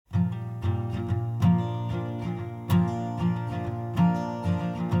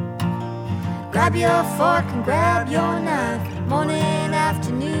Grab your fork and grab your knife. Morning,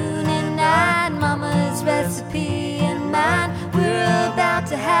 afternoon, and night. Mama's recipe and mine. We're about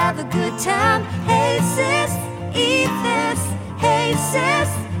to have a good time. Hey sis, eat this. Hey sis,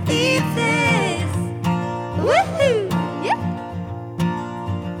 eat this. Woohoo! Yeah.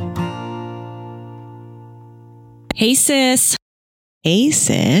 Hey sis. Hey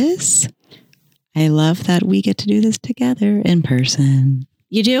sis. I love that we get to do this together in person.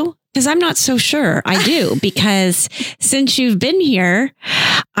 You do? Because I'm not so sure. I do, because since you've been here,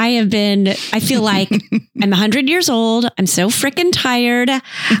 I feel like I'm 100 years old. I'm so freaking tired.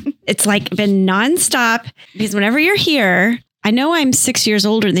 It's like been nonstop, because whenever you're here, I know I'm 6 years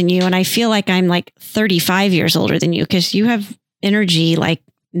older than you, and I feel like I'm like 35 years older than you, because you have energy like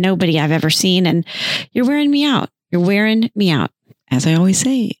nobody I've ever seen, and you're wearing me out. You're wearing me out. As I always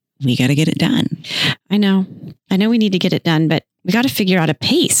say, we got to get it done. I know we need to get it done, but we got to figure out a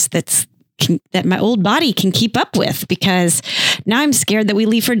pace that my old body can keep up with, because now I'm scared that we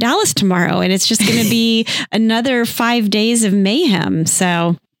leave for Dallas tomorrow and it's just going to be another 5 days of mayhem.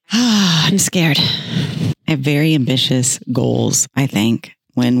 So I'm scared. I have very ambitious goals, I think,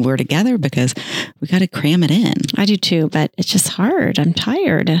 when we're together, because we got to cram it in. I do too, but it's just hard. I'm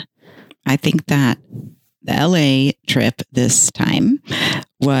tired. I think that the LA trip this time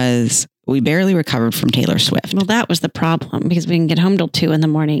we barely recovered from Taylor Swift. Well, that was the problem, because we didn't get home till 2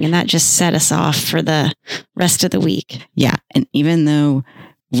 a.m, and that just set us off for the rest of the week. Yeah. And even though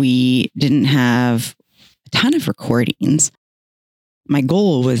we didn't have a ton of recordings, my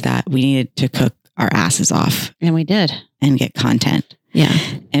goal was that we needed to cook our asses off. And we did. And get content. Yeah.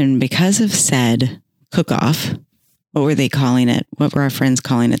 And because of said cook-off, what were they calling it? What were our friends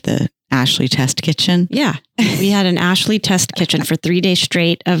calling it? The Ashley Test Kitchen? Yeah. We had an Ashley Test Kitchen for 3 days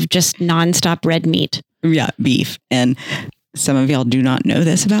straight of just nonstop red meat. Yeah, beef. And some of y'all do not know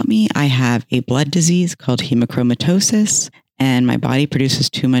this about me. I have a blood disease called hemochromatosis, and my body produces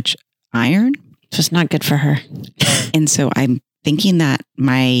too much iron. So it's not good for her. And so I'm thinking that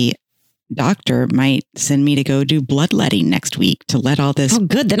my doctor might send me to go do bloodletting next week to let all this. Oh,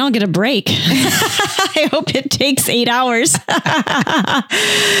 good. Then I'll get a break. I hope it takes 8 hours.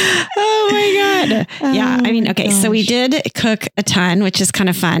 Oh my God. Yeah. I mean, okay. So we did cook a ton, which is kind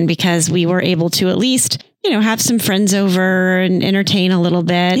of fun, because we were able to at least, have some friends over and entertain a little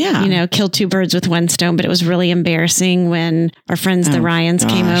bit. Yeah. Kill two birds with one stone. But it was really embarrassing when our friends, the Ryans,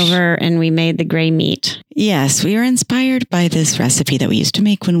 came over and we made the gray meat. Yes, we were inspired by this recipe that we used to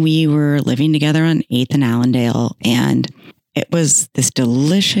make when we were living together on 8th and Allendale. And it was this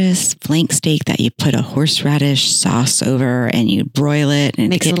delicious flank steak that you put a horseradish sauce over and you broil it. And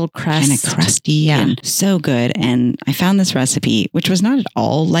makes a little crust. Kind of crusty and so good. And I found this recipe, which was not at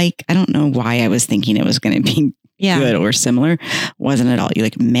all like, I don't know why I was thinking it was going to be good or similar. Wasn't at all. You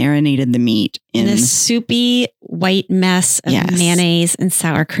marinated the meat in this soupy white mess of mayonnaise and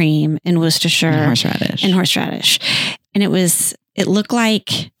sour cream and Worcestershire. And horseradish. And it looked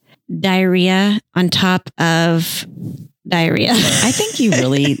like diarrhea on top of diarrhea. I think you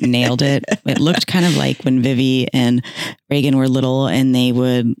really nailed it. It looked kind of like when Vivi and Reagan were little and they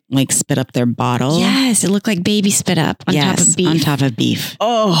would spit up their bottle. Yes, it looked like baby spit up on top of beef. On top of beef.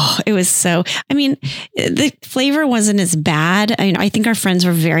 Oh, it was so, the flavor wasn't as bad. I think our friends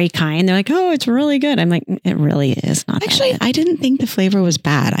were very kind. They're like, oh, it's really good. I'm like, it really is not. Actually, I didn't think the flavor was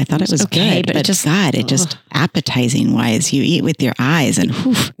bad. I thought it was okay, good. But it just appetizing wise, you eat with your eyes and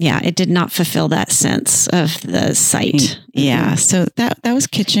yeah, it did not fulfill that sense of the sight. Yeah. So that was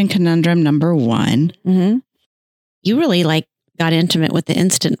kitchen conundrum number 1. Mm-hmm. You really got intimate with the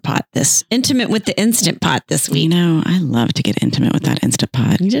Instant Pot this week. I love to get intimate with that Instant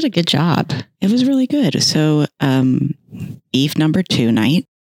Pot. You did a good job. It was really good. So beef number 2 night,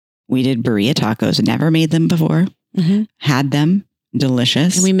 we did burrito tacos. Never made them before. Mm-hmm. Had them.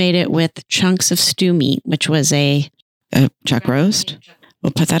 Delicious. And we made it with chunks of stew meat, which was a chuck roast.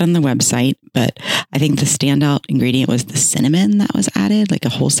 We'll put that on the website, but I think the standout ingredient was the cinnamon that was added, like a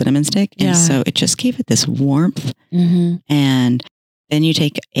whole cinnamon stick. And so it just gave it this warmth. Mm-hmm. And then you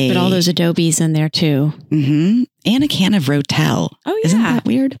take Put all those adobes in there too. Mm-hmm, and a can of Rotel. Oh, yeah. Isn't that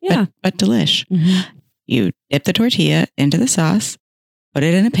weird? Yeah. But delish. Mm-hmm. You dip the tortilla into the sauce, put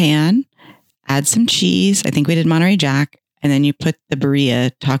it in a pan, add some cheese. I think we did Monterey Jack. And then you put the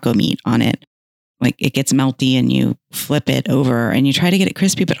burrito taco meat on it. It gets melty and you flip it over and you try to get it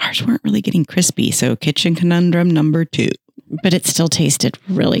crispy, but ours weren't really getting crispy. So kitchen conundrum number 2. But it still tasted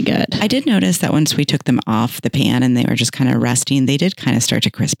really good. I did notice that once we took them off the pan and they were just kind of resting, they did kind of start to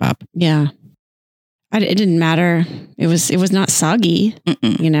crisp up. Yeah. It didn't matter. It was not soggy,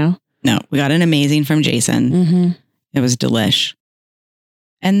 No, we got an amazing from Jason. Mm-hmm. It was delish.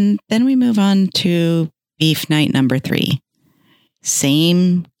 And then we move on to beef night number 3.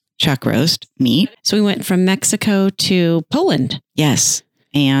 Same chuck roast meat. So we went from Mexico to Poland. Yes.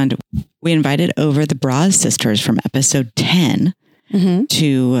 And we invited over the Braz sisters from episode 10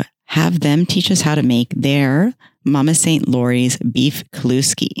 to have them teach us how to make their Mama St. Lori's beef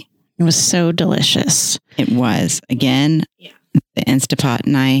kaluski. It was so delicious. It was. Again, the Instapot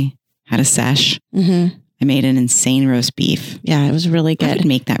and I had a sesh. I made an insane roast beef. Yeah, it was really good. I would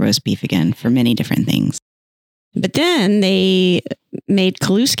make that roast beef again for many different things. But then they made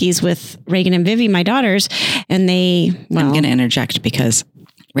kaluskis with Reagan and Vivi, my daughters, and I'm going to interject because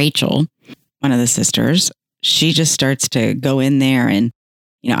Rachel, one of the sisters, she just starts to go in there and,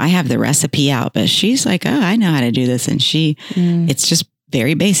 I have the recipe out, but she's like, oh, I know how to do this. And it's just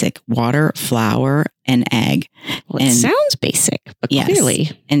very basic: water, flour, and egg. Well, it sounds basic, but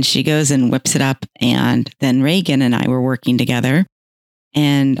clearly. And she goes and whips it up. And then Reagan and I were working together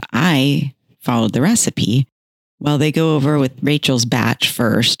and I followed the recipe. Well, they go over with Rachel's batch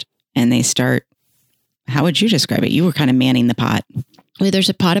first and they start, how would you describe it? You were kind of manning the pot. Well, there's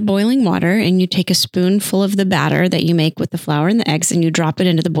a pot of boiling water and you take a spoonful of the batter that you make with the flour and the eggs and you drop it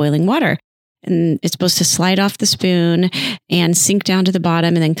into the boiling water. And it's supposed to slide off the spoon and sink down to the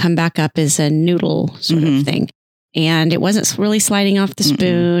bottom and then come back up as a noodle sort of thing. And it wasn't really sliding off the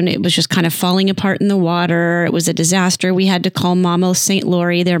spoon. It was just kind of falling apart in the water. It was a disaster. We had to call Mama St.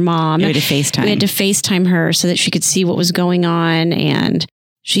 Lori, their mom. We had to FaceTime. We had to FaceTime her so that she could see what was going on. And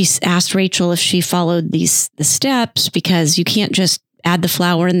she asked Rachel if she followed the steps, because you can't just add the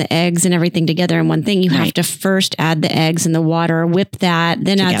flour and the eggs and everything together in one thing. You have to first add the eggs and the water, whip that,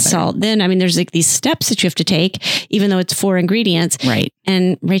 then add salt. Then, there's like these steps that you have to take, even though it's 4 ingredients. Right.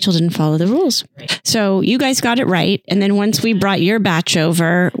 And Rachel didn't follow the rules. So you guys got it right. And then once we brought your batch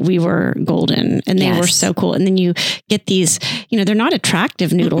over, we were golden and they were so cool. And then you get these, they're not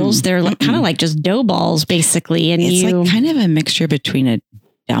attractive noodles. They're like, kind of like just dough balls basically. And it's like kind of a mixture between a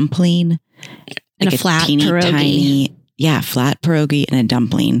dumpling and like a flat pierogi. Tiny, flat pierogi and a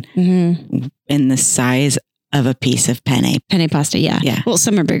dumpling in the size of a piece of penne pasta. Yeah. Well,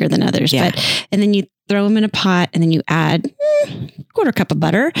 some are bigger than others, and then you throw them in a pot and then you add 1/4 cup of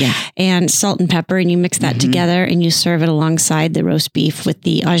butter and salt and pepper and you mix that together and you serve it alongside the roast beef with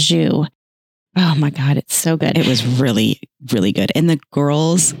the au jus. Oh my God, it's so good. It was really, really good. And the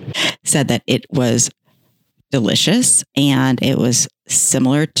girls said that it was delicious and it was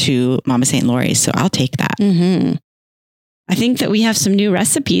similar to Mama St. Lori's. So I'll take that. I think that we have some new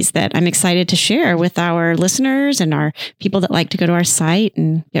recipes that I'm excited to share with our listeners and our people that like to go to our site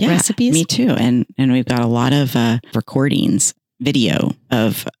and get recipes. Me too. And we've got a lot of recordings, video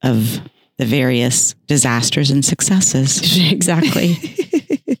of the various disasters and successes. Exactly.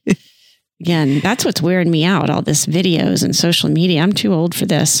 Again, that's what's wearing me out, all this videos and social media. I'm too old for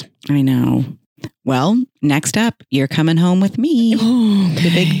this. I know. Well, next up, you're coming home with me. Oh, okay.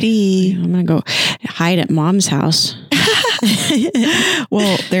 The Big D. I'm going to go hide at Mom's house.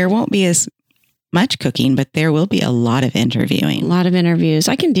 Well, there won't be as much cooking, but there will be a lot of interviewing. A lot of interviews.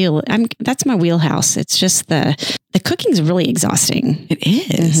 I can deal. That's my wheelhouse. It's just the cooking's really exhausting. It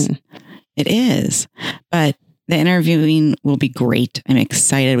is. It is. But the interviewing will be great. I'm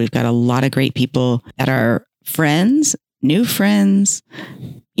excited. We've got a lot of great people that are friends, new friends,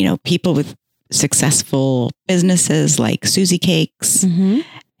 people with successful businesses like Susie Cakes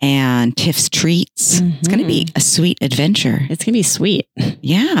and Tiff's Treats. It's going to be a sweet adventure. It's going to be sweet.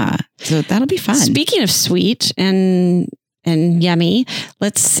 Yeah. So that'll be fun. Speaking of sweet and yummy,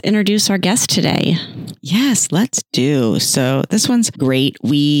 let's introduce our guest today. Yes, let's do. So this one's great.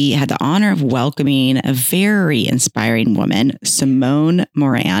 We had the honor of welcoming a very inspiring woman, Simone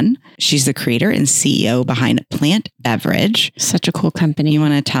Moran. She's the creator and CEO behind Plant Beverage. Such a cool company. You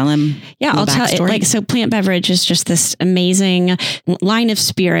want to tell him? Yeah, I'll tell it. So Plant Beverage is just this amazing line of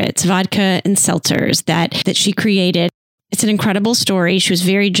spirits, vodka and seltzers that she created. It's an incredible story. She was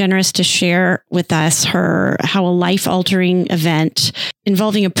very generous to share with us how a life-altering event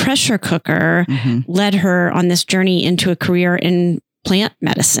involving a pressure cooker led her on this journey into a career in plant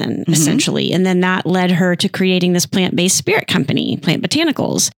medicine, essentially. And then that led her to creating this plant-based spirit company, Plant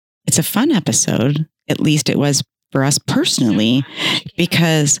Botanicals. It's a fun episode. At least it was for us personally,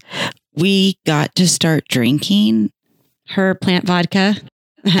 because we got to start drinking her plant vodka.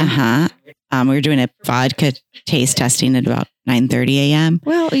 We were doing a vodka taste testing at about 9:30 a.m.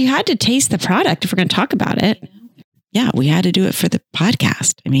 Well, you had to taste the product if we're going to talk about it. Yeah, we had to do it for the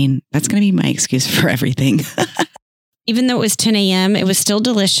podcast. I mean, that's going to be my excuse for everything. Even though it was 10 a.m., it was still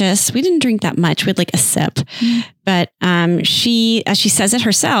delicious. We didn't drink that much. We had like a sip. But she, as she says it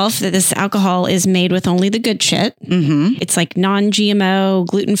herself, that this alcohol is made with only the good shit. Mm-hmm. It's like non-GMO,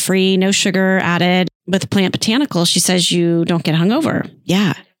 gluten-free, no sugar added. With plant botanicals, she says you don't get hungover.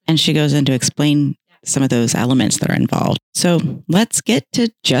 Yeah. And she goes in to explain some of those elements that are involved. So let's get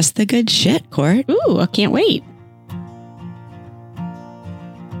to just the good shit, Court. Ooh, I can't wait.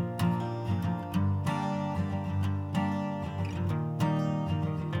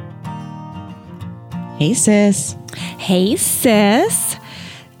 Hey, sis. Hey, sis.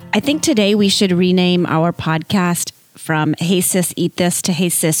 I think today we should rename our podcast from Hey, sis, eat this to Hey,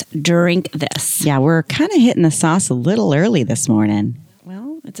 sis, drink this. Yeah, we're kind of hitting the sauce a little early this morning.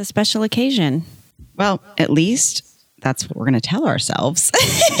 Well, it's a special occasion. Well, at least that's what we're going to tell ourselves.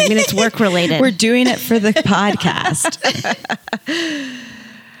 I mean, it's work related. We're doing it for the podcast.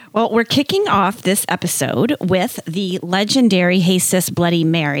 Well, we're kicking off this episode with the legendary Hey Sis Bloody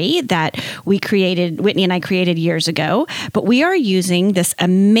Mary that Whitney and I created years ago. But we are using this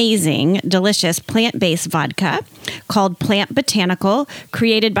amazing, delicious plant-based vodka called Plant Botanical,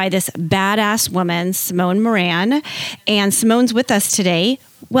 created by this badass woman, Simone Moran. And Simone's with us today.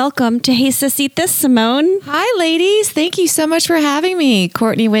 Welcome to Hey Sis, Eat This, Simone. Hi, ladies. Thank you so much for having me.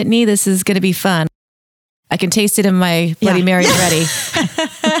 Courtney, Whitney, this is going to be fun. I can taste it in my Bloody Mary already.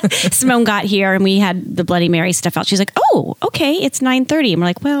 Simone got here and we had the Bloody Mary stuff out. She's like, oh, okay, it's 9:30. And we're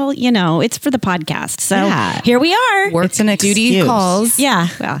like, well, you know, it's for the podcast. So here we are. Work It's an duty excuse. calls. Yeah.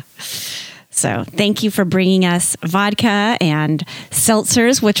 Well, so thank you for bringing us vodka and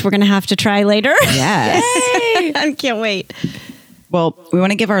seltzers, which we're going to have to try later. Yes. I can't wait. Well, we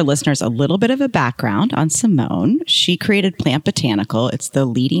want to give our listeners a little bit of a background on Simone. She created Plant Botanical. It's the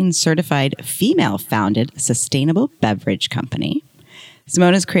leading certified female-founded sustainable beverage company.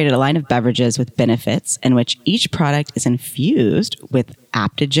 Simone has created a line of beverages with benefits in which each product is infused with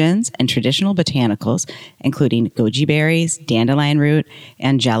adaptogens and traditional botanicals, including goji berries, dandelion root,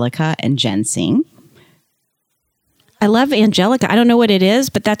 angelica, and ginseng. I love Angelica. I don't know what it is,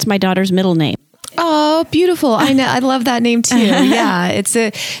 but that's my daughter's middle name. Oh, beautiful. I know. I love that name too. Yeah.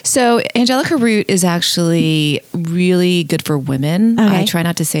 So Angelica root is actually really good for women. Okay. I try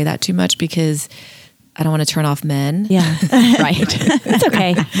not to say that too much because I don't want to turn off men. Yeah. Right. It's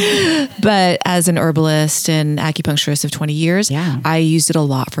okay. But as an herbalist and acupuncturist of 20 years, I used it a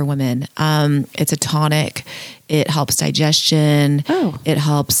lot for women. It's a tonic. It helps digestion. Oh. It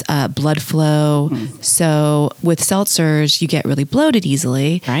helps blood flow. So with seltzers, you get really bloated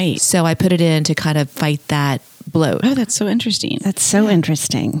easily. Right. So I put it in to kind of fight that bloat. Oh, that's so interesting. That's so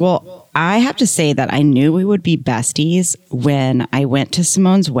interesting. Well, I have to say that I knew we would be besties when I went to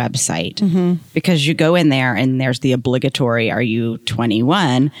Simone's website because you go in there and there's the obligatory, are you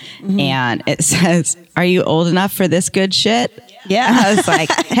 21? And it says, are you old enough for this good shit? Yeah. I was like,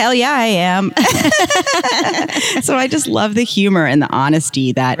 hell yeah, I am. So I just love the humor and the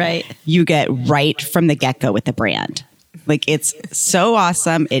honesty that you get right from the get-go with the brand. Like, it's so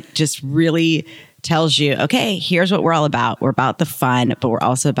awesome. It just really tells you, okay, here's what we're all about. We're about the fun, but we're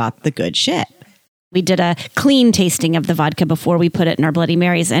also about the good shit. We did a clean tasting of the vodka before we put it in our Bloody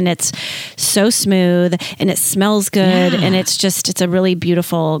Marys, and it's so smooth and it smells good. And it's a really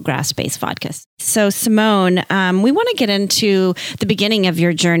beautiful grass-based vodka. So Simone, we want to get into the beginning of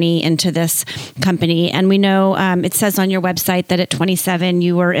your journey into this company. And we know it says on your website that at 27,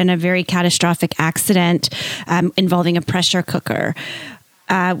 you were in a very catastrophic accident involving a pressure cooker.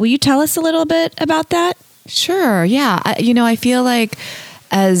 Will you tell us a little bit about that? Sure. Yeah. I feel like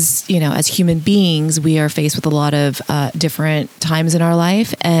as human beings, we are faced with a lot of different times in our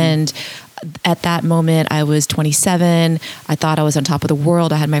life. And at that moment, I was 27. I thought I was on top of the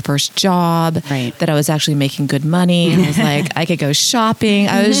world. I had my first job, that I was actually making good money. I was like, I could go shopping.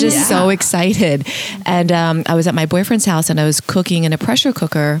 I was just so excited. And I was at my boyfriend's house and I was cooking in a pressure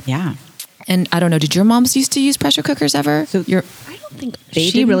cooker. Yeah. And I don't know, did your moms used to use pressure cookers ever? I don't think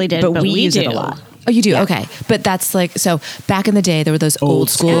she really did, but we use it a lot. Oh, you do? Yeah. Okay. But that's like, so back in the day, there were those old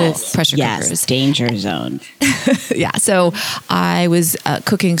school pressure cookers. Danger zone. Yeah. So I was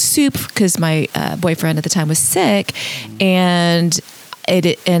cooking soup because my boyfriend at the time was sick. And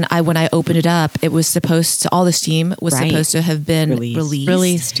when I opened it up, it was supposed to, all the steam was supposed to have been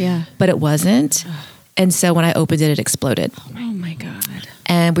released. Yeah. But it wasn't. And so when I opened it, it exploded. Oh my God.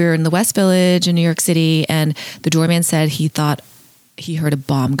 And we were in the West Village in New York City, and the doorman said he thought he heard a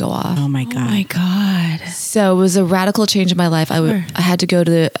bomb go off. Oh my God. Oh my God. So it was a radical change in my life. I had to go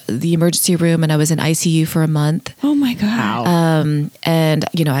to the emergency room, and I was in ICU for a month. Oh my God. And,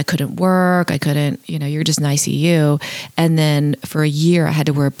 I couldn't work. I couldn't, you're just in ICU. And then for a year, I had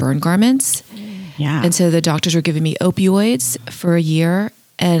to wear burn garments. Yeah. And so the doctors were giving me opioids for a year.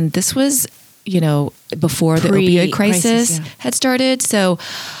 And this was, before the opioid crisis had started. So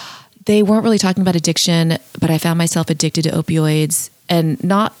they weren't really talking about addiction, but I found myself addicted to opioids and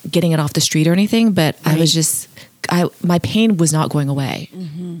not getting it off the street or anything, but I was my pain was not going away.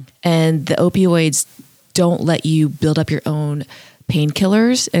 And the opioids don't let you build up your own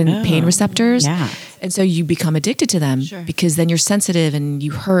painkillers and pain receptors. Yeah. And so you become addicted to them because then you're sensitive and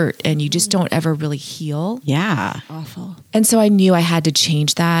you hurt and you just don't ever really heal. Yeah. Awful. And so I knew I had to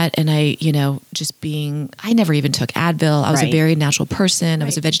change that. And I never even took Advil. I was a very natural person. I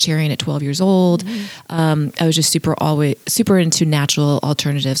was a vegetarian at 12 years old. I was just super into natural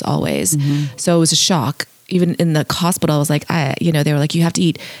alternatives always. So it was a shock. Even in the hospital, I was like, they were like, you have to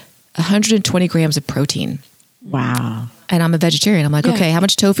eat 120 grams of protein. Wow. And I'm a vegetarian. I'm like, okay, how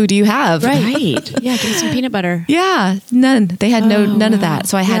much tofu do you have? Right. Yeah, give me some peanut butter. Yeah, none. They had none of that.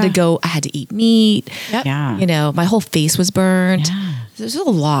 So I had to eat meat. Yep. Yeah. My whole face was burned. Yeah. There's a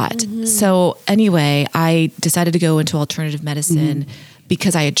lot. So anyway, I decided to go into alternative medicine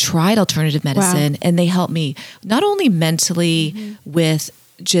because I had tried alternative medicine and they helped me not only mentally with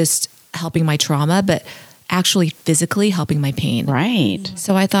just helping my trauma, but actually physically helping my pain. Right.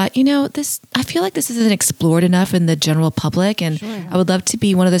 So I thought, I feel like this isn't explored enough in the general public. And I would love to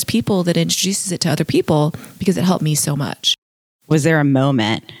be one of those people that introduces it to other people because it helped me so much. Was there a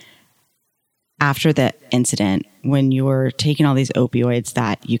moment after the incident when you were taking all these opioids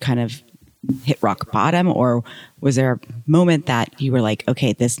that you kind of hit rock bottom? Or was there a moment that you were like,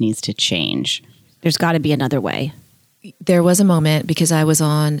 okay, this needs to change? There's got to be another way. There was a moment because I was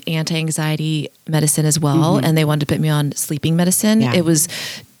on anti-anxiety medicine as well, and they wanted to put me on sleeping medicine. Yeah.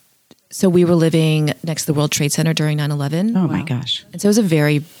 So we were living next to the World Trade Center during 9/11. Oh my gosh. And so it was a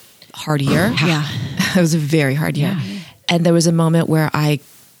very hard year. Yeah. It was a very hard year. Yeah. And there was a moment where I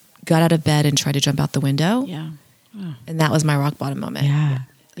got out of bed and tried to jump out the window. Yeah. And that was my rock bottom moment. Yeah.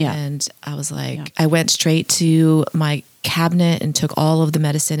 Yeah. And I was like, I went straight to my cabinet and took all of the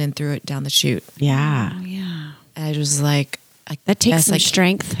medicine and threw it down the chute. Yeah. Yeah. And I was like, That takes some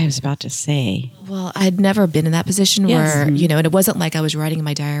strength. I was about to say. Well, I'd never been in that position where, and it wasn't like I was writing in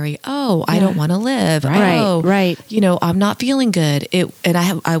my diary, I don't want to live. Right, Oh, right. I'm not feeling good.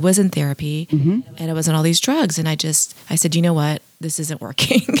 I was in therapy and I was on all these drugs. And I said, you know what? This isn't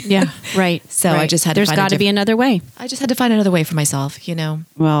working. Yeah. Right. So I just had to There's find got to be another way. I just had to find another way for myself,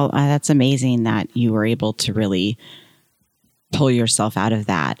 Well, that's amazing that you were able to really pull yourself out of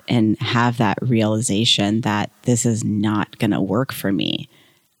that and have that realization that this is not going to work for me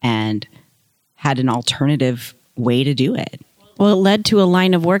and had an alternative way to do it. Well, it led to a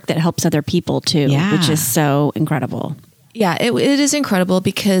line of work that helps other people too, Yeah. which is so incredible. Yeah, it is incredible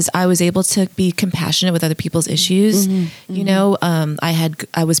because I was able to be compassionate with other people's issues. I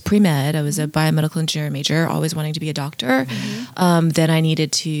was pre-med. I was a biomedical engineering major, always wanting to be a doctor. Then I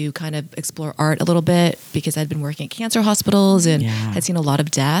needed to kind of explore art a little bit because I'd been working at cancer hospitals and had seen a lot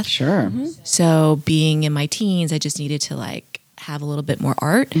of death. Sure. So being in my teens, I just needed to have a little bit more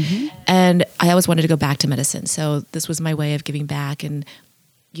art. And I always wanted to go back to medicine. So this was my way of giving back. And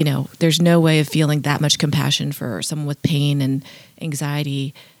there's no way of feeling that much compassion for someone with pain and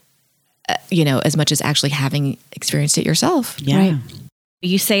anxiety, as much as actually having experienced it yourself. Yeah. Right.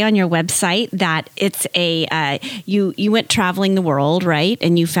 You say on your website that it's you went traveling the world, right?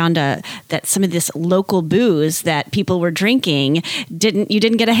 And you found that some of this local booze that people were drinking you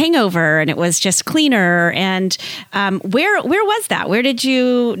didn't get a hangover and it was just cleaner. And where was that? Where did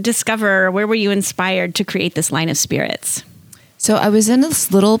you discover? Where were you inspired to create this line of spirits? So I was in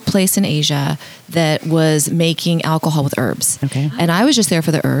this little place in Asia that was making alcohol with herbs. Okay. And I was just there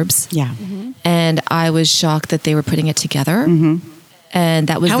for the herbs. Yeah. And I was shocked that they were putting it together. And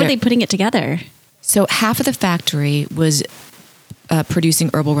that was How were they putting it together? So half of the factory was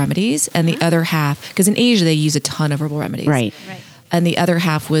producing herbal remedies, and the other half, because in Asia they use a ton of herbal remedies, Right. and the other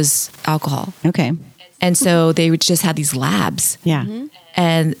half was alcohol. Okay. And so they would just have these labs. Yeah.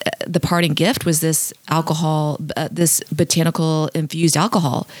 And the parting gift was this alcohol, this botanical infused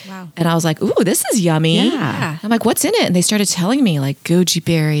alcohol. Wow. And I was like, ooh, this is yummy. Yeah. I'm like, what's in it? And they started telling me goji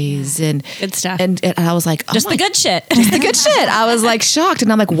berries and Good stuff. And I was like, oh Just the good shit. Just the good shit. I was shocked.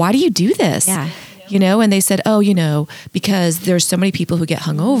 And I'm like, why do you do this? Yeah. And they said, because there's so many people who get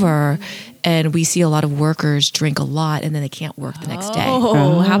hungover and we see a lot of workers drink a lot and then they can't work the next day.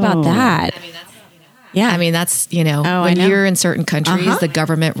 Oh, how about that? Yeah. I mean, that's, I when know. you're in certain countries, the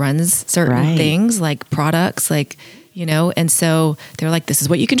government runs certain things like products, and so they're like, this is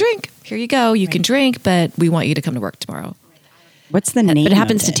what you can drink. Here you go. You can drink, but we want you to come to work tomorrow. What's the name? But it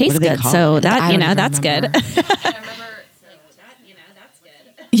happens of to taste What do they good. call So it? that, I don't even that's remember. good.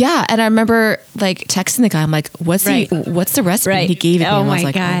 Yeah. And I remember like texting the guy. I'm like, what's the recipe? Right. And he gave it to me. Oh And I was my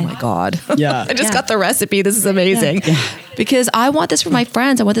like, God. oh my God. Yeah. I just got the recipe. This is amazing. Because I want this for my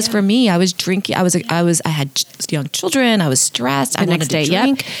friends. I want this for me. I was drinking. I had young children. I was stressed. I wanted to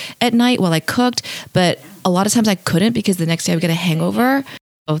drink at night while I cooked, but a lot of times I couldn't because the next day I would get a hangover.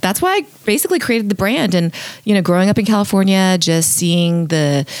 So that's why I basically created the brand. And, growing up in California, just seeing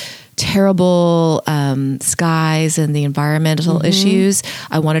the terrible skies and the environmental issues,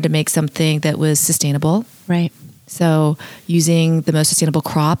 I wanted to make something that was sustainable. Right. So using the most sustainable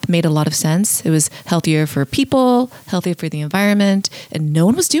crop made a lot of sense. It was healthier for people, healthier for the environment, and no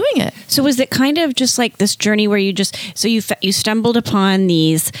one was doing it. So was it kind of just like this journey where you stumbled upon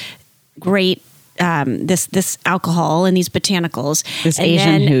these great this alcohol and these botanicals, this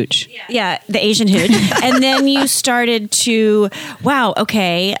Asian hooch? Yeah, the Asian hooch, and then you started to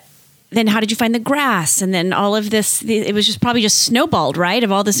okay. Then how did you find the grass? And then all of this, it was probably just snowballed, right? Of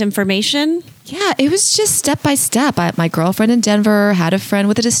all this information? Yeah, it was just step by step. My girlfriend in Denver had a friend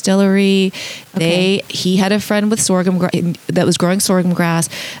with a distillery. He had a friend with sorghum that was growing sorghum grass.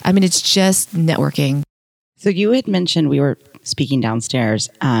 I mean, it's just networking. So you had mentioned, we were speaking downstairs.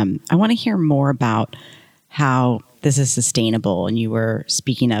 I want to hear more about how this is sustainable. And you were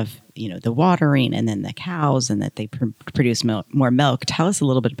speaking of, the watering and then the cows and that they produce more milk. Tell us a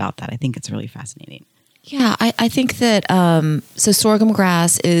little bit about that. I think it's really fascinating. Yeah, I think that, so sorghum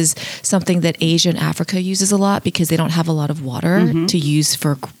grass is something that Asia and Africa uses a lot because they don't have a lot of water to use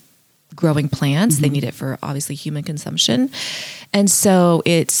for growing plants. They need it for obviously human consumption. And so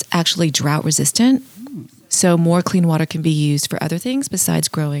it's actually drought resistant. So more clean water can be used for other things besides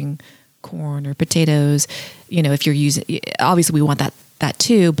growing corn or potatoes. If you're using, obviously we want that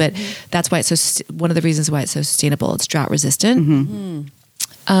too, but that's why it's one of the reasons why it's so sustainable. It's drought resistant.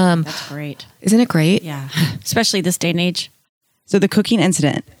 That's great. Isn't it great? Yeah. Especially this day and age. So the cooking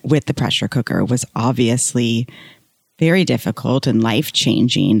incident with the pressure cooker was obviously very difficult and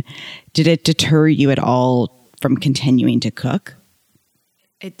life-changing. Did it deter you at all from continuing to cook?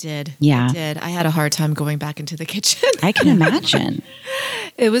 It did. Yeah. It did. I had a hard time going back into the kitchen. I can imagine.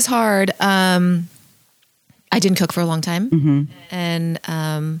 It was hard. I didn't cook for a long time.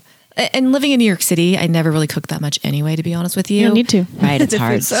 And living in New York City, I never really cooked that much anyway, to be honest with you. You don't need to. Right. It's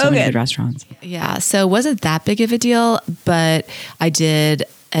hard. so So many good. good restaurants. Yeah. So it wasn't that big of a deal, but I did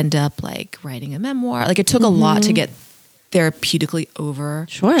end up like writing a memoir. Like it took a lot to get therapeutically over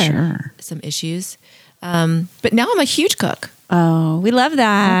Sure. some issues. But now I'm a huge cook. Oh, we love that.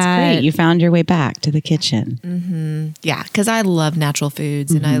 That's great. You found your way back to the kitchen. Yeah, because I love natural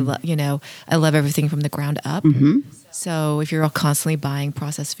foods and I love everything from the ground up. So if you're constantly buying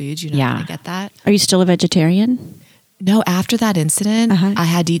processed foods, you're not going to get that. Are you still a vegetarian? No, after that incident, I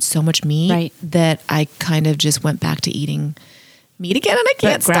had to eat so much meat that I kind of just went back to eating meat again and I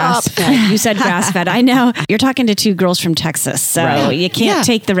can't stop. Grass-fed. You said grass-fed. I know. You're talking to two girls from Texas, so you can't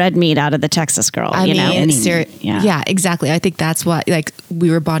take the red meat out of the Texas girl, I mean, know? Yeah, exactly. I think that's why, like,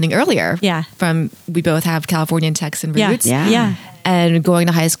 we were bonding earlier. Yeah. We both have California and Texan roots. Yeah. And going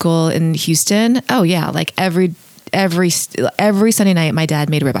to high school in Houston, every Sunday night, my dad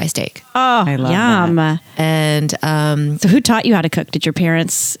made ribeye steak. Oh, I love yum. that. And so who taught you how to cook? Did your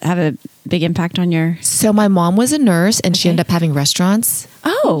parents have a big impact on your... so my mom was a nurse and she ended up having restaurants.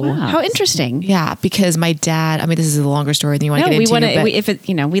 Oh, wow. How interesting. Yeah, because my dad, I mean, this is a longer story than you want to get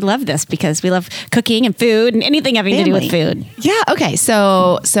into. We love this because we love cooking and food and anything having to do with food. Yeah. Okay.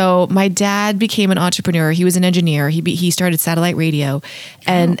 So my dad became an entrepreneur. He was an engineer. He started satellite radio,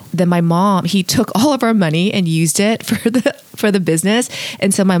 and then my mom, he took all of our money and used it for the business.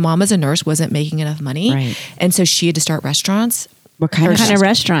 And so my mom, as a nurse, wasn't making enough money, Right. and so she had to start restaurants. What kind of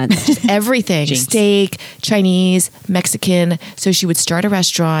restaurants? Everything. Jinx. Steak, Chinese, Mexican. So she would start a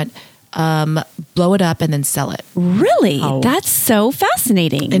restaurant, blow it up, and then sell it. Really? Oh. That's so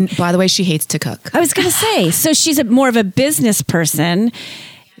fascinating. And by the way, she hates to cook. I was going to say, so she's more of a business person.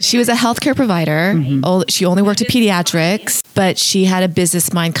 She was a healthcare provider. She only worked at pediatrics, but she had a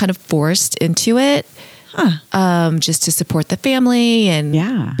business mind kind of forced into it. Just to support the family and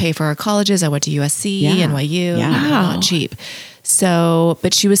pay for our colleges. I went to USC, NYU. Not cheap. So,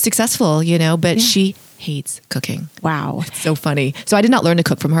 but she was successful, but she hates cooking. Wow. It's so funny. So I did not learn to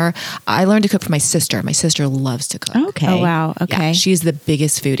cook from her. I learned to cook from my sister. My sister loves to cook. Okay. Oh, wow. Okay. Yeah, she's the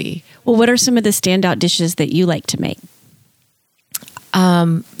biggest foodie. Well, what are some of the standout dishes that you like to make?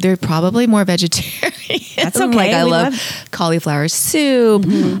 They're probably more vegetarian. That's okay. Like I We love cauliflower soup.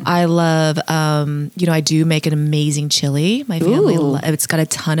 I love, I do make an amazing chili. My family, it's got a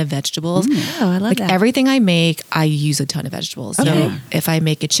ton of vegetables. Oh, I love that. Everything I make, I use a ton of vegetables. Okay. So if I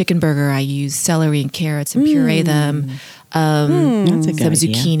make a chicken burger, I use celery and carrots and puree them. That's a good some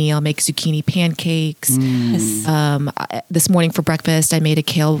idea. zucchini. I'll make zucchini pancakes. This morning for breakfast, I made a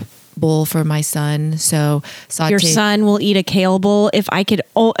kale bowl for my son. So Your son will eat a kale bowl. If I could,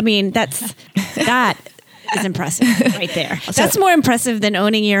 that is impressive right there. That's more impressive than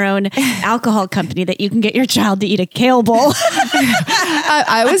owning your own alcohol company that you can get your child to eat a kale bowl.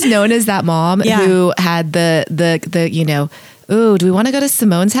 I was known as that mom who had the ooh, do we want to go to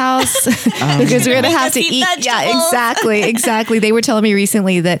Simone's house? Because we're going to have to eat. Yeah, exactly. They were telling me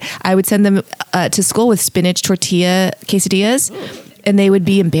recently that I would send them to school with spinach tortilla quesadillas. And they would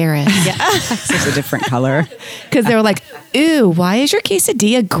be embarrassed. Yeah. It's a different color. Because they were like, ooh, why is your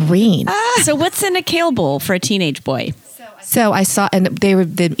quesadilla green? So what's in a kale bowl for a teenage boy? So I saw, and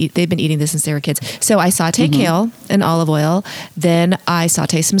they've been eating this since they were kids. So I saute kale in olive oil. Then I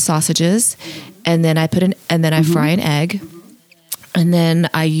saute some sausages. And then I I fry an egg. And then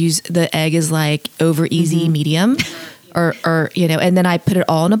I use, the egg is like over easy medium. Or and then I put it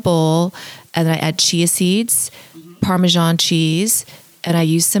all in a bowl. And then I add chia seeds, Parmesan cheese, and I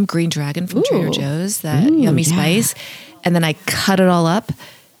use some green dragon from Trader Joe's, that yummy spice. And then I cut it all up,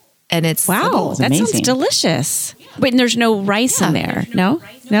 and it's Wow, that amazing. sounds delicious. Wait, and there's no rice in there? No,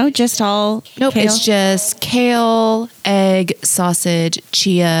 just all Nope, kale? it's just kale, egg, sausage,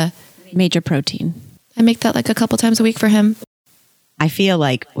 chia. Major protein. I make that like a couple times a week for him. I feel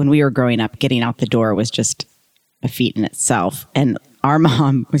like when we were growing up, getting out the door was just a feat in itself. And our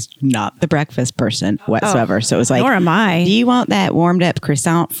mom was not the breakfast person whatsoever. So it was like, Nor am I. Do you want that warmed up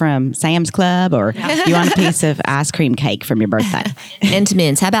croissant from Sam's Club, or do you want a piece of ice cream cake from your birthday?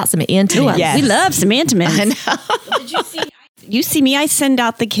 Entenmann's. How about some Entenmann's? Yes. We love some Entenmann's. Did you see? You see me, I send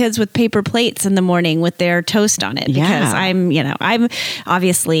out the kids with paper plates in the morning with their toast on it because Yeah. I'm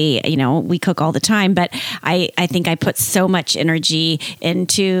obviously, we cook all the time, but I think I put so much energy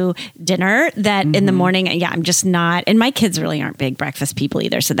into dinner that in the morning, I'm just not, and my kids really aren't big breakfast people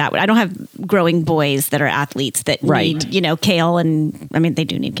either. So I don't have growing boys that are athletes that need, kale, and I mean, they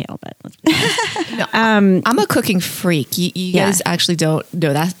do need kale, but I'm a cooking freak. You guys actually don't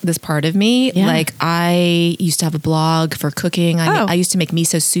know this part of me. Yeah. Like, I used to have a blog for cooking. I used to make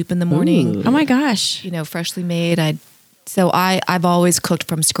miso soup in the morning. oh my gosh. Freshly made. I've always cooked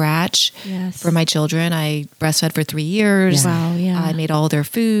from scratch for my children. I breastfed for 3 years. Wow, yeah. I made all their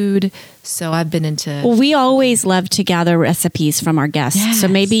food. So I've been into... Well, we always love to gather recipes from our guests. Yes. So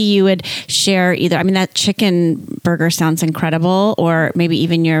maybe you would share that chicken burger sounds incredible, or maybe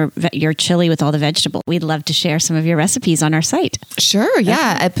even your chili with all the vegetable. We'd love to share some of your recipes on our site. Sure,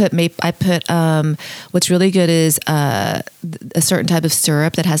 yeah. I put what's really good is a certain type of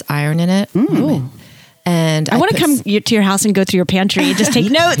syrup that has iron in it. And I want to come to your house and go through your pantry and just take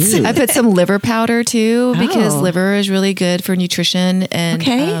notes. I put some liver powder too, because liver is really good for nutrition. And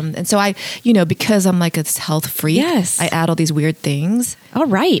and so I, because I'm like a health freak, I add all these weird things. All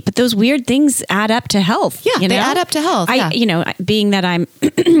right, but those weird things add up to health. Yeah, they add up to health. Being that I'm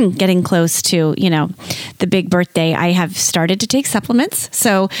getting close to the big birthday, I have started to take supplements.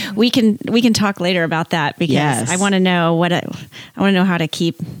 So we can talk later about that, because I want to know how to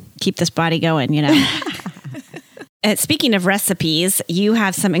keep this body going, Speaking of recipes, you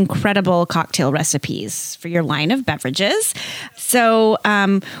have some incredible cocktail recipes for your line of beverages. So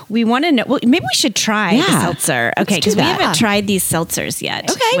we want to know, maybe we should try the seltzer. Okay, because we haven't tried these seltzers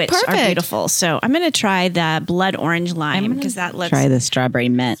yet, which are beautiful. So I'm going to try the blood orange lime, because that looks... Try the strawberry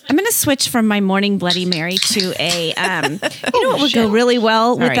mint. I'm going to switch from my morning Bloody Mary to a, you know what would go really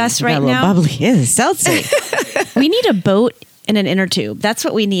well with us right now? Bubbly is seltzer. We need a boat in an inner tube. That's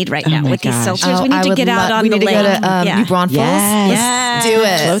what we need right now with these seltzers. We need to get out on the lake. We need to go to New Braunfels. Yes. Do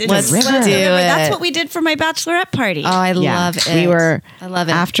it. Let's do it. That's what we did for my bachelorette party. Oh, I love it. I love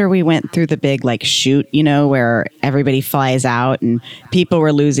it. After we went through the big shoot, where everybody flies out and people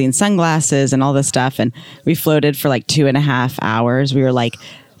were losing sunglasses and all this stuff. And we floated for 2.5 hours. We were like,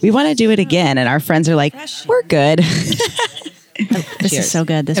 we want to do it again. And our friends are like, we're good. This is so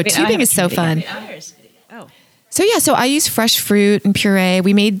good. Tubing is so fun. So I use fresh fruit and puree.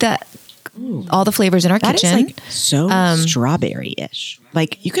 We made all the flavors in our kitchen. That is so strawberry-ish.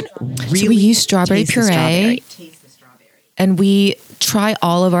 You can really so we use strawberry taste puree, and we try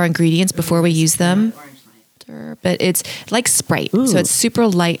all of our ingredients before we use them. But it's like Sprite, so it's super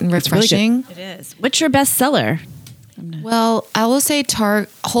light and refreshing. It is. What's your best seller? Well, I will say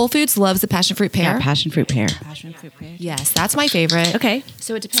Whole Foods loves the passion fruit pear. Yeah, passion fruit pear. Yes, that's my favorite. Okay.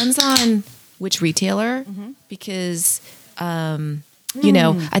 So it depends on which retailer, because I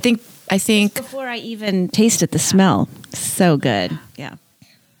think Before I even tasted the smell, so good. Yeah.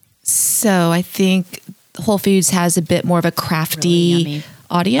 So I think Whole Foods has a bit more of a crafty, Really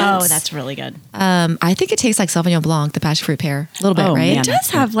audience. Oh, that's really good. I think it tastes like Sauvignon Blanc, the passion fruit pear, a little bit, Oh, right? man. It does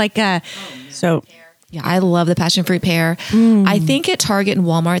have like a, So Yeah, I love the passion fruit pear. I think at Target and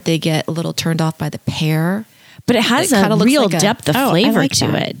Walmart they get a little turned off by the pear. but it has It a kinda looks real like a- depth of Oh, I flavor like to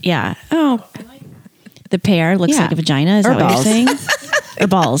that. it. Yeah. Oh, the pear looks Yeah. like a vagina. Is Or that what you're balls. saying? Or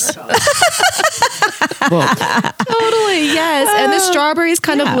balls. well, Totally, yes. And the strawberries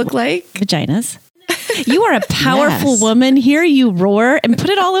kind of look like. Vaginas. You are a powerful Yes. woman. Hear you roar and put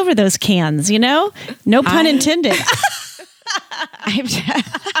it all over those cans, you know? No pun intended.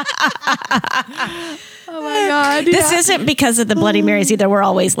 Oh my God. This isn't because of the Bloody Marys either. We're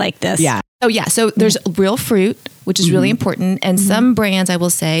always like this. yeah. Oh yeah, so there's real fruit, which is really important. And some brands, I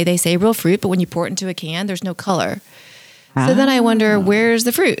will say, they say real fruit, but when you pour it into a can, there's no color. So then I wonder, where's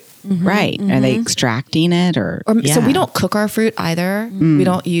the fruit? Right. Are they extracting it or? So we don't cook our fruit either. We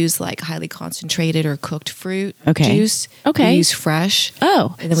don't use like highly concentrated or cooked fruit Okay. juice. Okay. We use fresh.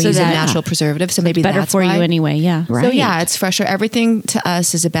 Oh, And then we so use a that- natural preservative. So maybe Better that's for why. you anyway. Yeah. Right. So yeah, it's fresher. Everything to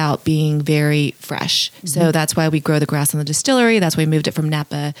us is about being very fresh. So that's why we grow the grass in the distillery. That's why we moved it from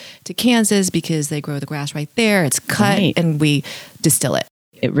Napa to Kansas, because they grow the grass right there. It's cut Right. and we distill it.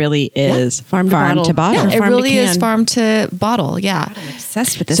 It really is Farm to bottle. bottle. Or It farm to really is can. farm to bottle. Yeah.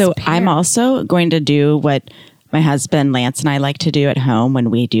 Obsessed with this. So pear. I'm also going to do what my husband Lance and I like to do at home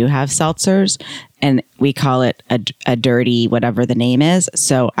when we do have seltzers, and we call it a dirty whatever the name is.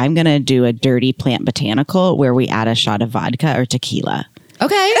 So I'm going to do a dirty plant botanical where we add a shot of vodka or tequila.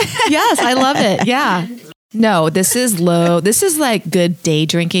 Okay. Yes, I love it. Yeah. No, this is low. This is like good day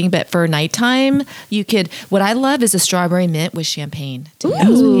drinking, but for nighttime, you could. What I love is a strawberry mint with champagne. To be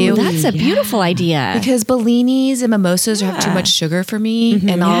honest with you. That's a beautiful idea. Because Bellinis and mimosas have too much sugar for me,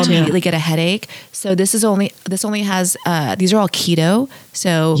 and I'll immediately get a headache. So this only has these are all keto,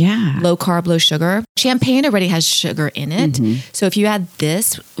 so Yeah. low carb, low sugar. Champagne already has sugar in it, so if you add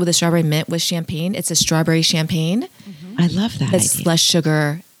this with a strawberry mint with champagne, it's a strawberry champagne. I love that It's idea. less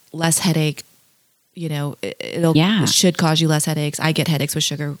sugar, less headache. You know, it Yeah. should cause you less headaches. I get headaches with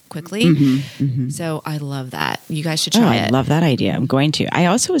sugar quickly, so I love that. You guys should Oh, try I it. love that idea. I'm going to. I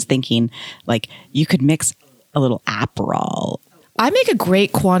also was thinking like you could mix a little Aperol. I make a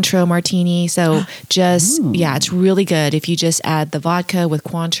great Cointreau martini. So it's really good. If you just add the vodka with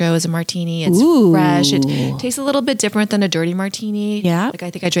Cointreau as a martini, it's fresh. It tastes a little bit different than a dirty martini. Yeah. Like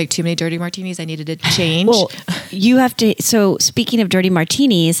I think I drank too many dirty martinis. I needed to change. Well, you have to. So, speaking of dirty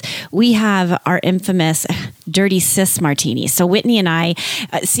martinis, we have our infamous dirty cis martini. So, Whitney and I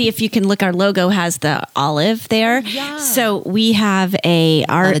see if you can look. Our logo has the olive there. Yeah. So we have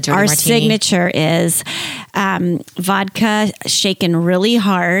our the dirty our martini. signature is vodka shaken really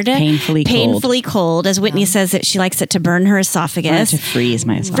hard, Painfully cold. As Whitney says that she likes it to burn her esophagus. To freeze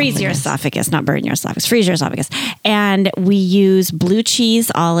my esophagus. Freeze your esophagus, not burn your esophagus. Freeze your esophagus. And we use blue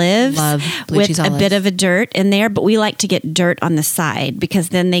cheese olives Love blue with cheese a olives. bit of a dirt in there, but we like to get dirt on the side because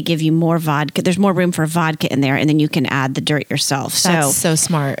then they give you more vodka. There's more room for vodka in there, and then you can add the dirt yourself. That's so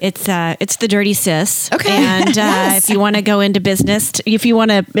smart. It's the dirty sis. Okay. And if you want to go into business, if you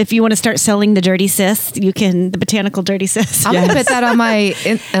want to start selling the dirty sis, you can. The botanical dirty sis. I'm gonna put that on my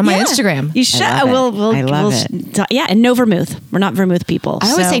Yeah. Instagram. You should. I love it. We'll I love yeah, and no vermouth. We're not vermouth people.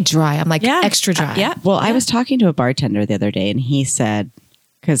 I always so- say dry. I'm like Yeah. extra dry. Yeah. Well, I was talking to a bartender the other day and he said,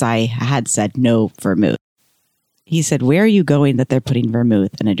 because I had said no vermouth, he said, where are you going that they're putting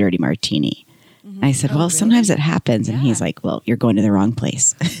vermouth in a dirty martini? I said, well, sometimes it happens. And he's like, well, you're going to the wrong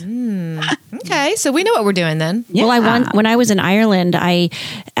place. Okay, so we know what we're doing then. Well, when I was in Ireland, I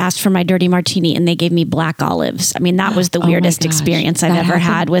asked for my dirty martini, and they gave me black olives. I mean, that was the my weirdest gosh. experience I've That ever happened?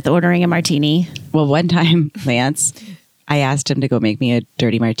 had with ordering a martini. Well, one time, Lance, I asked him to go make me a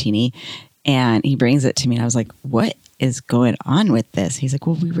dirty martini and he brings it to me and I was like, what is going on with this? He's like,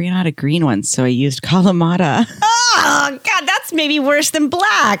 well, we ran out of green ones. So I used Kalamata. Oh God, that's maybe worse than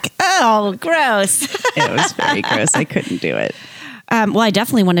black. Oh, gross. It was very gross. I couldn't do it. Well, I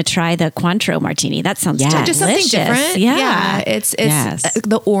definitely want to try the Cointreau martini. That sounds delicious. Just something different. Yeah. It's Yes.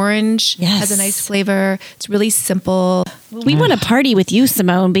 the orange Yes. has a nice flavor. It's really simple. We want to party with you,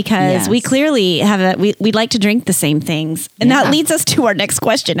 Simone, because we Yes. clearly have we'd like to drink the same things. And that leads us to our next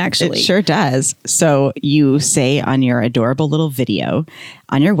question, actually. It sure does. So you say on your adorable little video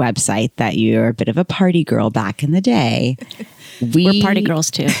on your website that you're a bit of a party girl back in the day. We're party girls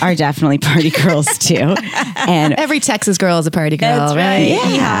too. Are definitely party girls too. And Every Texas girl is a party girl, That's right?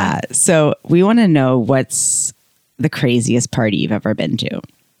 right. yeah. So we want to know what's the craziest party you've ever been to.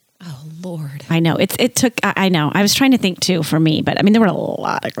 Oh Lord. I know. It took, I know. I was trying to think too for me, but I mean, there were a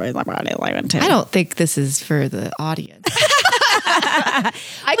lot of crazy parties I went to. I don't think this is for the audience.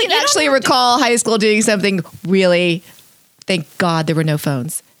 I can actually recall high school doing something really Thank God there were no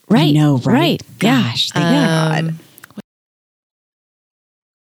phones. Right. I know, right? Right. Yeah. Gosh, thank God.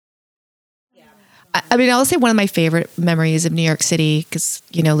 I mean, I'll say one of my favorite memories of New York City, because,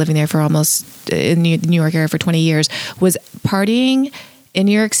 living there for almost in the New York area for 20 years, was partying in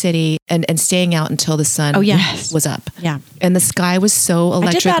New York City and staying out until the sun was up. Yeah. And the sky was so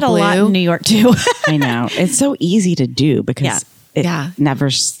electric blue. I did that a lot in New York too. I know. It's so easy to do because the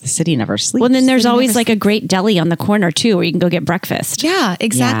city never sleeps. Well, then there's always like a great deli on the corner too, where you can go get breakfast. Yeah,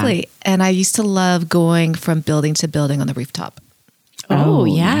 exactly. Yeah. And I used to love going from building to building on the rooftop. Oh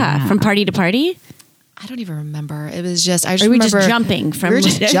yeah. From party to party? I don't even remember. It was just, I just remember. Just jumping from. We were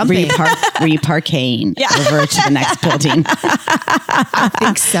just jumping. Were you parkaying over to the next building? I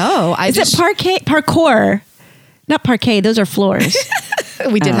think so. Is it parkour? Not parquet. Those are floors.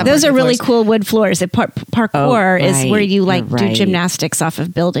 We did have those are really floors. cool wood floors. Parkour is where you do gymnastics off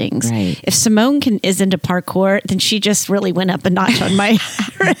of buildings. Right. If Simone is into parkour, then she just really went up a notch on my.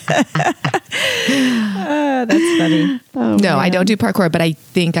 That's funny. Oh, no, I don't do parkour, but I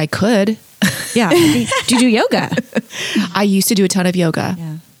think I could. Yeah. Do you do yoga? I used to do a ton of yoga.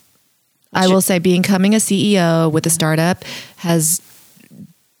 Yeah. I will say becoming a CEO with a startup has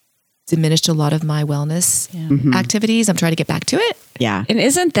diminished a lot of my wellness activities. I'm trying to get back to it. Yeah. And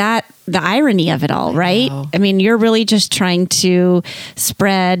isn't that the irony of it all, right? I mean, you're really just trying to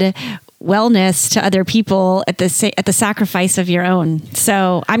spread wellness to other people at the sacrifice of your own.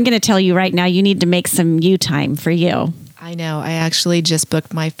 So I'm going to tell you right now, you need to make some you time for you. I know. I actually just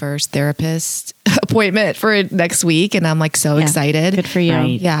booked my first therapist appointment for next week, and I'm like so excited. Good for you.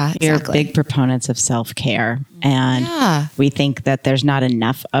 Right. Yeah, You're exactly. big proponents of self-care, and we think that there's not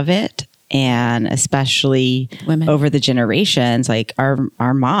enough of it. And especially women over the generations, like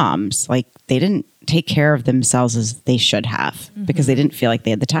our moms, like they didn't take care of themselves as they should have because they didn't feel like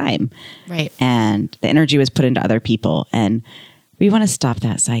they had the time. Right. And the energy was put into other people. And we want to stop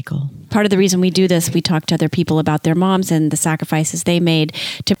that cycle. Part of the reason we do this, we talk to other people about their moms and the sacrifices they made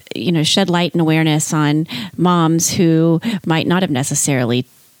to, shed light and awareness on moms who might not have necessarily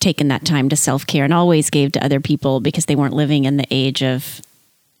taken that time to self-care and always gave to other people because they weren't living in the age of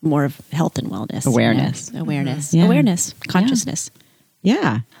more of health and wellness. Awareness. Awareness. Yeah. Awareness. Consciousness.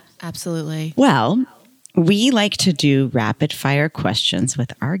 Yeah. Absolutely. Well, we like to do rapid fire questions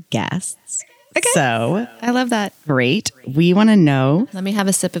with our guests. Okay. So I love that. Great. We want to know. Let me have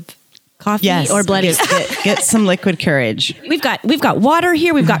a sip of coffee or bloody. Get some liquid courage. We've got water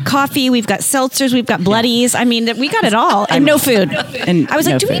here. We've got coffee. We've got seltzers. We've got bloodies. I mean, we got it all, and no food. And I was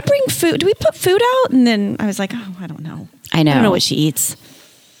like, do we bring food? Do we put food out? And then I was like, oh, I don't know. I know. I don't know what she eats.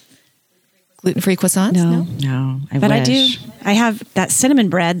 Gluten-free croissants? No. But I do. I have that cinnamon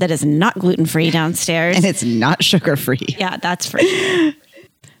bread that is not gluten-free downstairs, and it's not sugar-free. Yeah, that's free.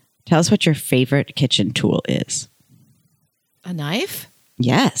 Tell us what your favorite kitchen tool is. A knife?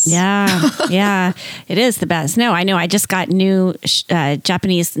 Yes. Yeah. It is the best. No, I know. I just got new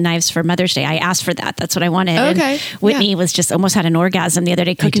Japanese knives for Mother's Day. I asked for that. That's what I wanted. Okay. And Whitney was just almost had an orgasm the other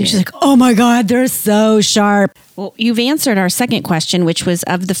day cooking. She's like, oh my God, they're so sharp. Well, you've answered our second question, which was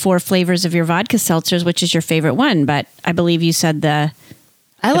of the 4 flavors of your vodka seltzers, which is your favorite one? But I believe you said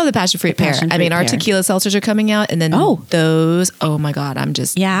I love the passion fruit pear. I mean, our tequila seltzers are coming out, and then those, oh my God, I'm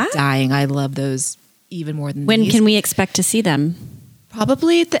just dying. I love those even more than when these. Can we expect to see them?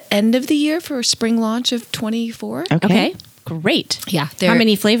 Probably at the end of the year for a spring launch of 24. Okay. Great. Yeah. How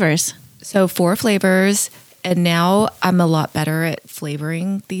many flavors? So 4 flavors. And now I'm a lot better at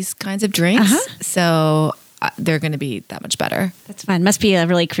flavoring these kinds of drinks. So they're going to be that much better. That's fun. Must be a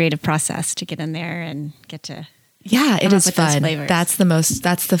really creative process to get in there and get to. Yeah, it is fun. That's the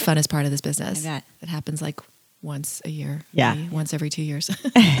funnest part of this business. I bet. It happens like once a year. Yeah. Maybe once every 2 years.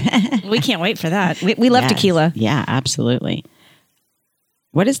 We can't wait for that. We love tequila. Yeah, absolutely.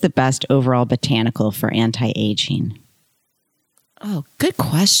 What is the best overall botanical for anti-aging? Oh, good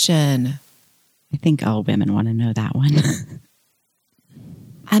question. I think all women want to know that one.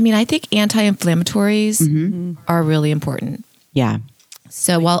 I mean, I think anti-inflammatories are really important. Yeah.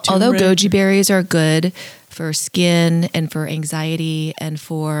 So although goji berries are good for skin and for anxiety and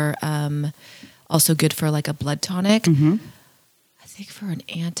for also good for like a blood tonic, I think for an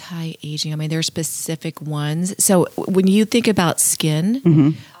anti-aging, I mean, there are specific ones. So when you think about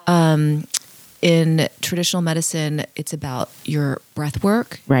skin, in traditional medicine, it's about your breath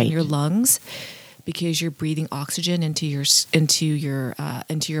work, right, and your lungs, because you're breathing oxygen into your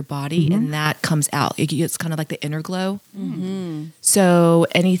body, and that comes out. It's kind of like the inner glow. So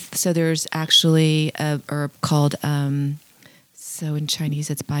there's actually a herb called so in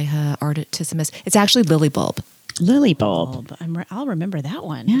Chinese it's Baihe artissimus. It's actually lily bulb. Lily bulb. I'll remember that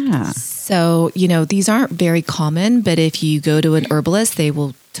one. Yeah. So, these aren't very common, but if you go to an herbalist, they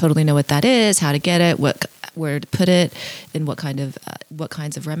will totally know what that is, how to get it, where to put it, and what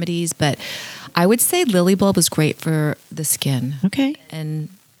kinds of remedies. But I would say lily bulb is great for the skin. Okay. And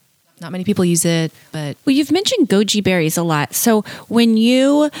not many people use it, but Well, you've mentioned goji berries a lot. So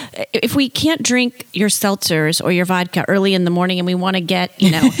if we can't drink your seltzers or your vodka early in the morning and we want to get,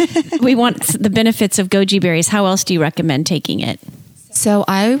 we want the benefits of goji berries, how else do you recommend taking it? so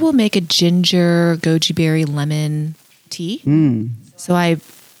I will make a ginger goji berry lemon tea. So I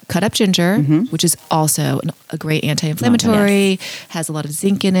cut up ginger, which is also a great anti-inflammatory, has a lot of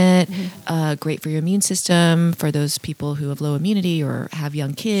zinc in it, great for your immune system, for those people who have low immunity or have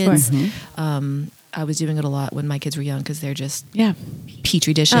young kids. I was doing it a lot when my kids were young because they're just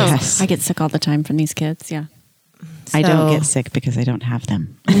petri dishes. Oh, Yes. I get sick all the time from these kids. Yeah. I don't So- get sick because I don't have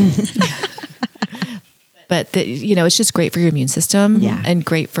them. But it's just great for your immune system, Yeah. and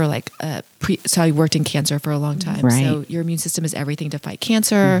great for so I worked in cancer for a long time. Right. So your immune system is everything to fight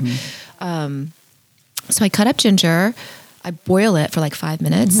cancer. So I cut up ginger. I boil it for like 5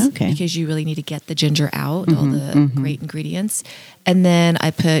 minutes because you really need to get the ginger out, all the great ingredients. And then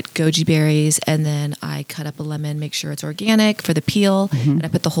I put goji berries, and then I cut up a lemon, make sure it's organic for the peel, and I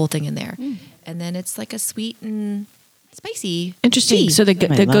put the whole thing in there. And then it's like a sweet and spicy Interesting. tea. So the I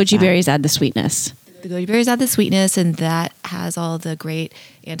love goji that. berries add the sweetness. The goji berries add the sweetness, and that has all the great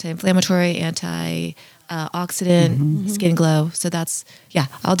anti-inflammatory, antioxidant, skin glow. So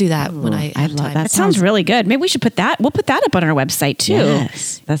I'll do that when I have love time. that. That sounds really good. Maybe we should put that. We'll put that up on our website too.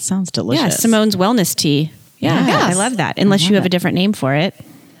 Yes. That sounds delicious. Yeah, Simone's wellness tea. Yeah, Yes. I love that. Unless you have a different name for it.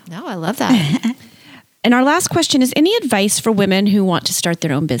 No, I love that. And our last question is: any advice for women who want to start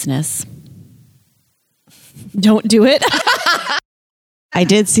their own business? Don't do it. I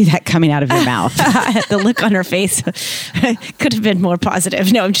did see that coming out of your mouth. The look on her face could have been more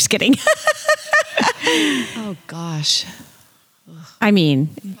positive. No, I'm just kidding. Oh gosh. I mean,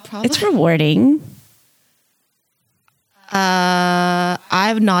 it's rewarding. I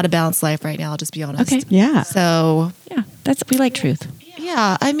have not a balanced life right now, I'll just be honest. Okay. Yeah. So Yeah, we like truth.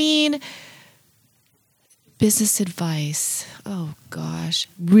 yeah, I mean, business advice. Oh gosh.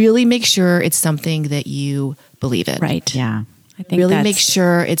 Really make sure it's something that you believe in. Right. Yeah. I think Really that's- make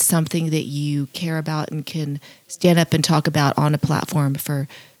sure it's something that you care about and can stand up and talk about on a platform for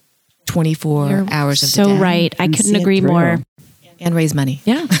 24 You're hours of so the day. right. I And couldn't see it agree through. more. And raise money.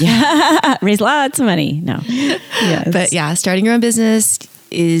 Yeah. Raise lots of money. No. Yes. But yeah, starting your own business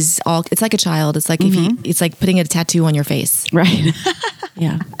it's like a child. It's like it's like putting a tattoo on your face. Right.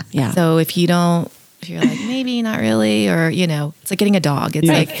 Yeah. Yeah. So if you're like, maybe not really, or, it's like getting a dog. It's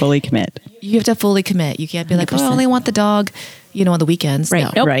You like, fully commit. you have to fully commit. You can't be like, oh, I 100%. only want the dog, on the weekends. Right.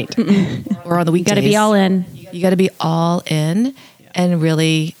 No. Nope. Right. Or on the weekdays. Got to be all in. You got to be all in and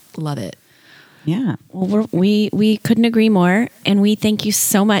really love it. Yeah. Well, we couldn't agree more, and we thank you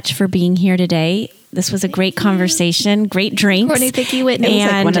so much for being here today. This was a great conversation, great drinks. Courtney, thank you, Whitney. It was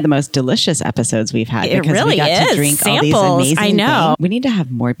like And one of the most delicious episodes we've had. It because really we got is. to drink all Samples. these amazing I know. things. We need to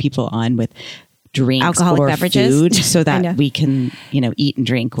have more people on with drinks Alcoholic or beverages. food so I know. that we can, eat and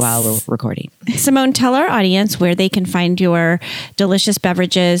drink while we're recording. Simone, tell our audience where they can find your delicious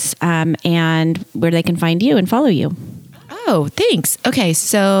beverages and where they can find you and follow you. Oh, thanks. Okay.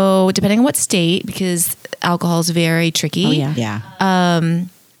 So depending on what state, because alcohol is very tricky. Oh, yeah. Yeah.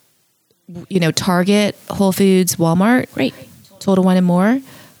 Target, Whole Foods, Walmart, Great. Total Wine and More.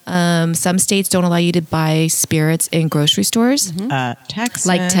 Some states don't allow you to buy spirits in grocery stores, Texas.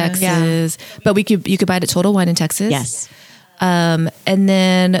 like Texas. But you could buy it at Total Wine in Texas. Yes. And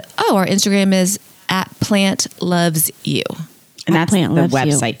then, our Instagram is @PlantLovesYou. And that's Plant the Loves You.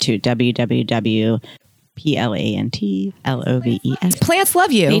 website too. www.PlantLoves. Plants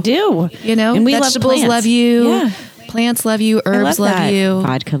love you. They do. And we love vegetables plants. love you. Yeah. Plants love you. Herbs love love that. you.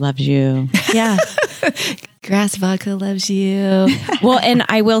 Vodka loves you. Yeah. Grass vodka loves you. Well, and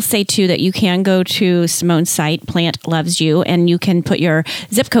I will say too that you can go to Simone's site, Plant Loves You, and you can put your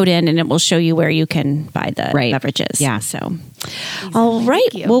zip code in and it will show you where you can buy the Right. beverages. Yeah. So, all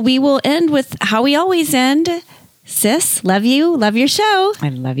right. you. Well, we will end with how we always end. Sis, love you. Love your show. I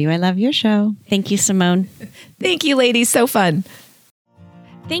love you. I love your show. Thank you, Simone. Thank you, ladies. So fun.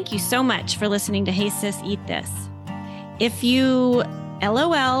 Thank you so much for listening to Hey Sis, Eat This. If you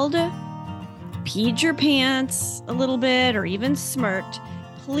LOL'd, peed your pants a little bit, or even smirked,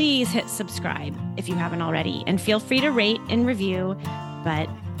 please hit subscribe if you haven't already. And feel free to rate and review, but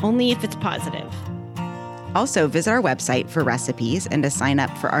only if it's positive. Also, visit our website for recipes and to sign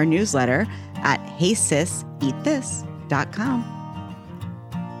up for our newsletter at HeySisEatThis.com.